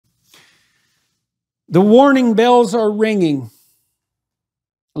The warning bells are ringing.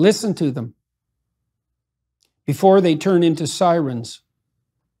 Listen to them before they turn into sirens.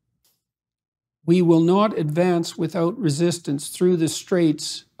 We will not advance without resistance through the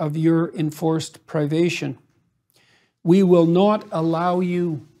straits of your enforced privation. We will not allow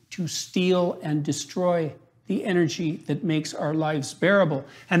you to steal and destroy the energy that makes our lives bearable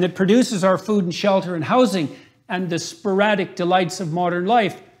and that produces our food and shelter and housing and the sporadic delights of modern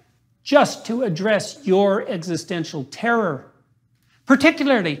life just to address your existential terror,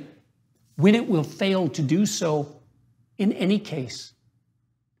 particularly when it will fail to do so in any case.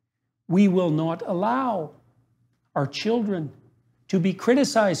 We will not allow our children to be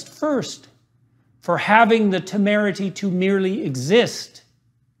criticized first for having the temerity to merely exist,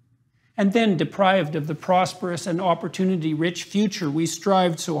 and then deprived of the prosperous and opportunity-rich future we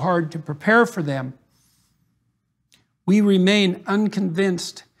strived so hard to prepare for them. We remain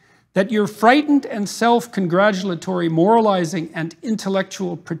unconvinced that your frightened and self-congratulatory moralizing and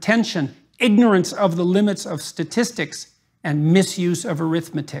intellectual pretension, ignorance of the limits of statistics, and misuse of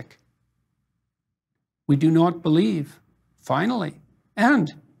arithmetic. We do not believe, finally,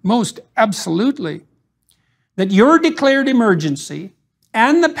 and most absolutely, that your declared emergency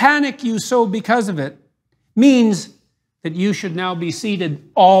and the panic you sow because of it means that you should now be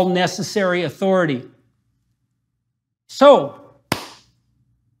ceded all necessary authority. So,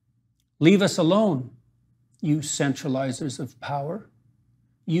 leave us alone, you centralizers of power,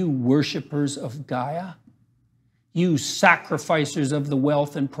 you worshippers of Gaia, you sacrificers of the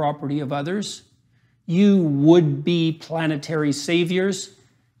wealth and property of others, you would-be planetary saviors,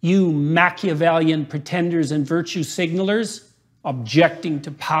 you Machiavellian pretenders and virtue signalers, objecting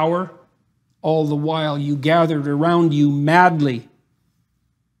to power, all the while you gathered around you madly.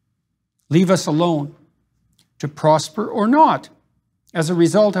 Leave us alone, to prosper or not, as a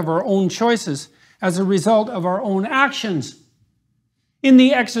result of our own choices, as a result of our own actions, in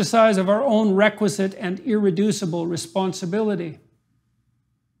the exercise of our own requisite and irreducible responsibility.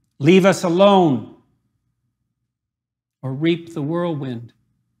 Leave us alone, or reap the whirlwind,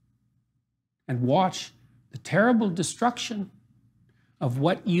 and watch the terrible destruction of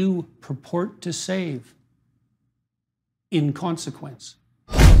what you purport to save in consequence.